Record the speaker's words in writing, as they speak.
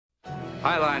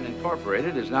Highline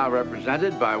Incorporated is now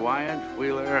represented by Wyant,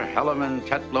 Wheeler, Hellerman,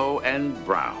 Tetlow, and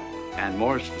Brown. And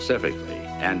more specifically,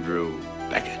 Andrew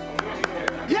Beckett.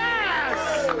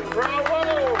 Yes!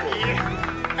 Bravo!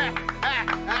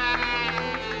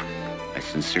 I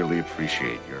sincerely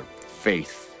appreciate your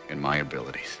faith in my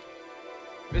abilities.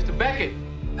 Mr. Beckett,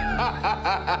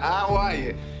 how are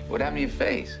you? What happened to your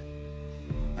face?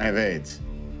 I have AIDS.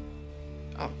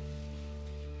 Oh.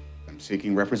 I'm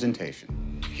seeking representation.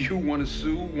 You want to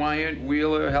sue Wyant,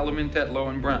 Wheeler, Hellerman, Tetlow,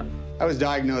 and Brown? I was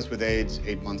diagnosed with AIDS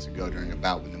 8 months ago during a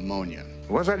bout with pneumonia.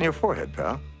 What's that in your forehead,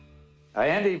 pal?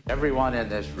 Andy, everyone in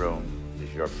this room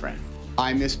is your friend.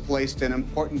 I misplaced an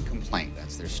important complaint.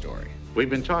 That's their story. We've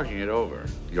been talking it over,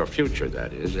 your future,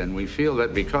 that is, and we feel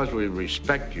that because we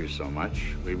respect you so much,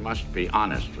 we must be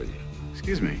honest with you.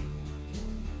 Excuse me.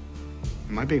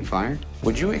 Am I being fired?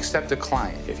 Would you accept a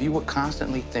client if you were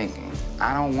constantly thinking,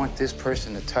 I don't want this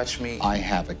person to touch me? I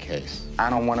have a case. I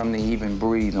don't want them to even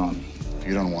breathe on me. If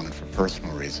you don't want it for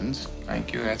personal reasons.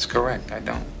 Thank you, that's correct, I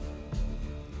don't.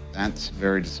 That's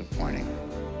very disappointing.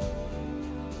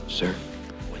 Sir,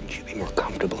 wouldn't you be more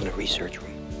comfortable in a research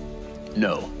room?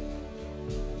 No.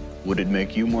 Would it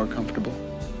make you more comfortable?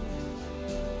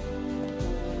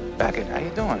 Beckett, how you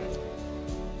doing?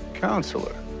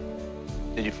 Counselor.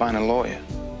 Did you find a lawyer?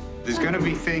 There's going to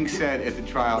be things said at the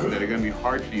trial that are going to be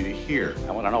hard for you to hear.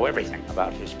 I want to know everything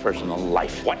about his personal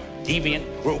life. What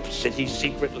deviant groups did he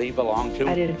secretly belong to?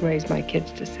 I didn't raise my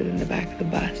kids to sit in the back of the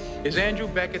bus. Is Andrew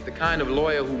Beckett the kind of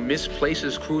lawyer who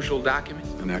misplaces crucial documents?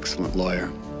 An excellent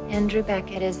lawyer. Andrew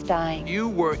Beckett is dying. You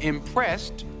were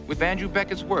impressed with Andrew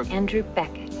Beckett's work. Andrew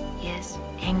Beckett is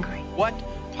angry. What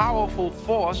powerful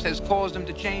force has caused him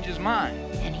to change his mind?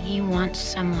 And he wants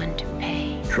someone to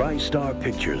pay. TriStar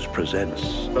Pictures presents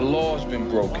The law's been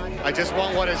broken. I just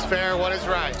want what is fair, what is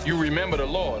right. You remember the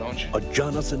law, don't you? a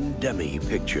Jonathan Demme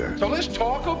picture. So let's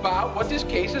talk about what this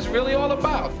case is really all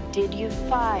about. Did you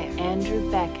fire Andrew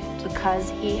Beckett because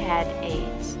he had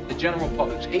AIDS? The general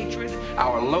public's hatred,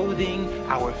 our loathing,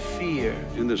 our fear.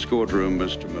 In this courtroom,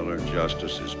 Mr. Miller,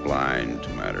 justice is blind to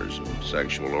matters of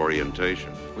sexual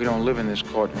orientation. We don't live in this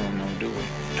courtroom, no, do we?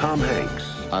 Tom Hanks,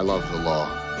 I love the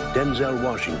law. Denzel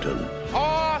Washington,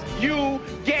 Are you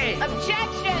gay?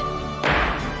 Objection!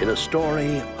 in a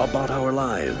story about our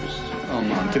lives, Oh,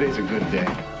 Mom, today's a good day.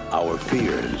 our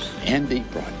fears, Andy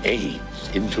brought AIDS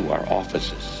into our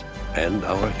offices. and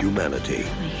our humanity.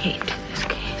 I hate this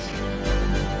case.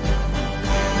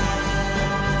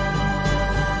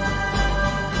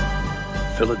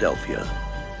 Philadelphia.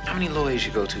 How many lawyers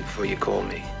you go to before you call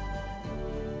me?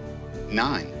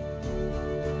 9.